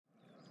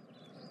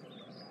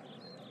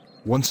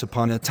Once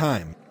upon a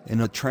time,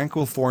 in a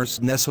tranquil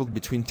forest nestled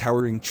between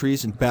towering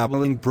trees and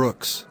babbling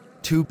brooks,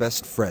 two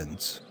best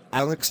friends,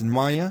 Alex and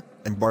Maya,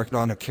 embarked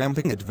on a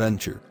camping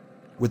adventure.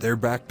 With their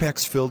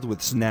backpacks filled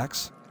with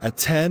snacks, a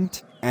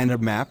tent, and a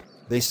map,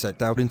 they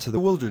set out into the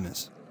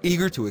wilderness,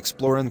 eager to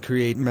explore and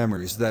create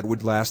memories that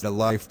would last a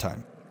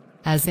lifetime.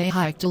 As they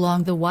hiked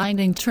along the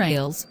winding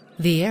trails,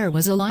 the air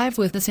was alive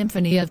with a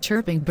symphony of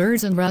chirping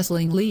birds and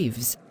rustling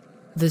leaves.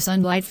 The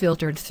sunlight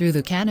filtered through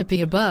the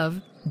canopy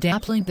above,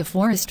 dappling the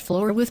forest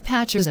floor with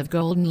patches of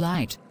golden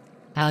light.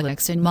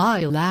 Alex and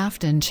Maya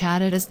laughed and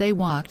chatted as they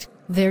walked,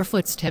 their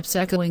footsteps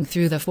echoing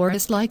through the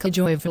forest like a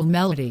joyful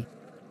melody.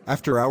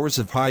 After hours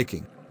of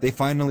hiking, they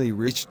finally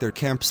reached their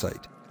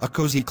campsite, a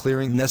cozy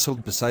clearing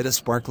nestled beside a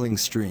sparkling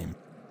stream.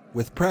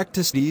 With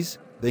practiced ease,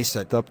 they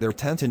set up their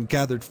tent and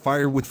gathered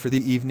firewood for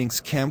the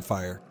evening's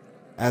campfire.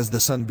 As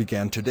the sun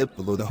began to dip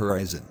below the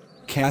horizon,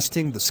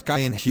 casting the sky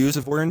in hues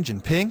of orange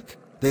and pink,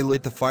 they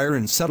lit the fire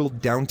and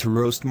settled down to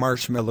roast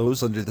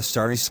marshmallows under the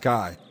starry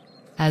sky.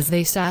 As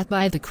they sat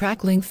by the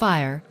crackling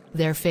fire,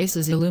 their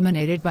faces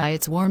illuminated by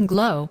its warm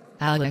glow,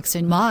 Alex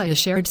and Maya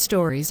shared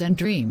stories and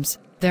dreams,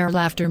 their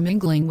laughter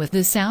mingling with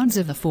the sounds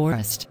of the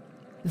forest.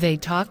 They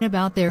talked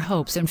about their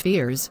hopes and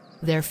fears,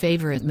 their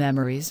favorite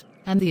memories,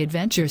 and the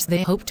adventures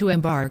they hoped to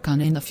embark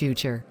on in the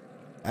future.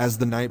 As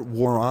the night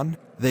wore on,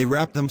 they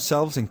wrapped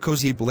themselves in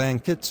cozy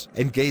blankets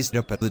and gazed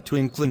up at the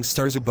twinkling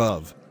stars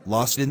above,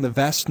 lost in the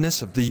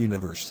vastness of the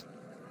universe.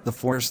 The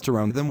forest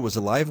around them was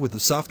alive with the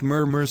soft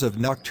murmurs of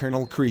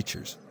nocturnal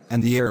creatures,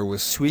 and the air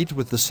was sweet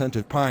with the scent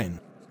of pine.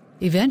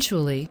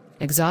 Eventually,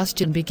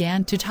 exhaustion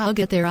began to tug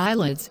at their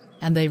eyelids,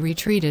 and they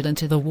retreated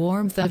into the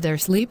warmth of their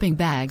sleeping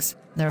bags,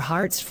 their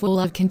hearts full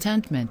of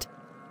contentment.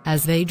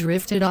 As they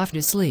drifted off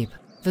to sleep,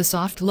 the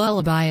soft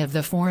lullaby of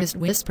the forest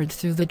whispered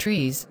through the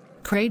trees,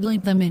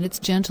 cradling them in its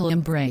gentle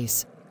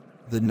embrace.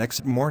 The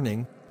next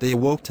morning, they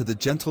awoke to the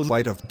gentle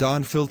light of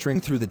dawn filtering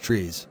through the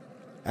trees.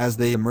 As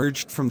they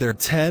emerged from their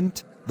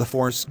tent, the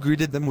forest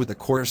greeted them with a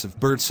chorus of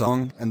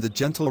birdsong and the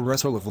gentle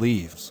rustle of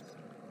leaves.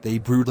 They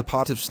brewed a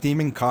pot of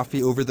steaming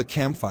coffee over the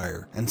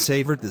campfire and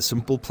savored the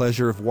simple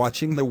pleasure of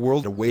watching the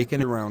world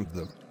awaken around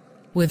them.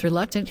 With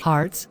reluctant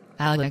hearts,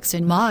 Alex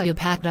and Maya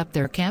packed up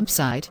their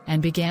campsite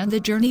and began the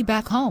journey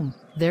back home,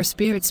 their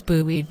spirits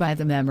buoyed by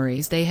the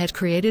memories they had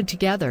created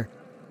together.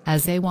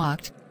 As they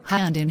walked,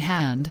 hand in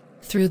hand,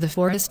 through the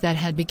forest that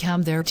had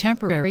become their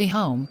temporary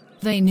home,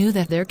 they knew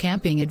that their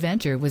camping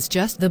adventure was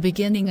just the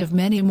beginning of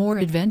many more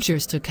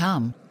adventures to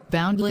come,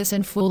 boundless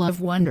and full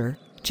of wonder,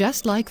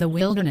 just like the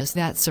wilderness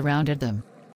that surrounded them.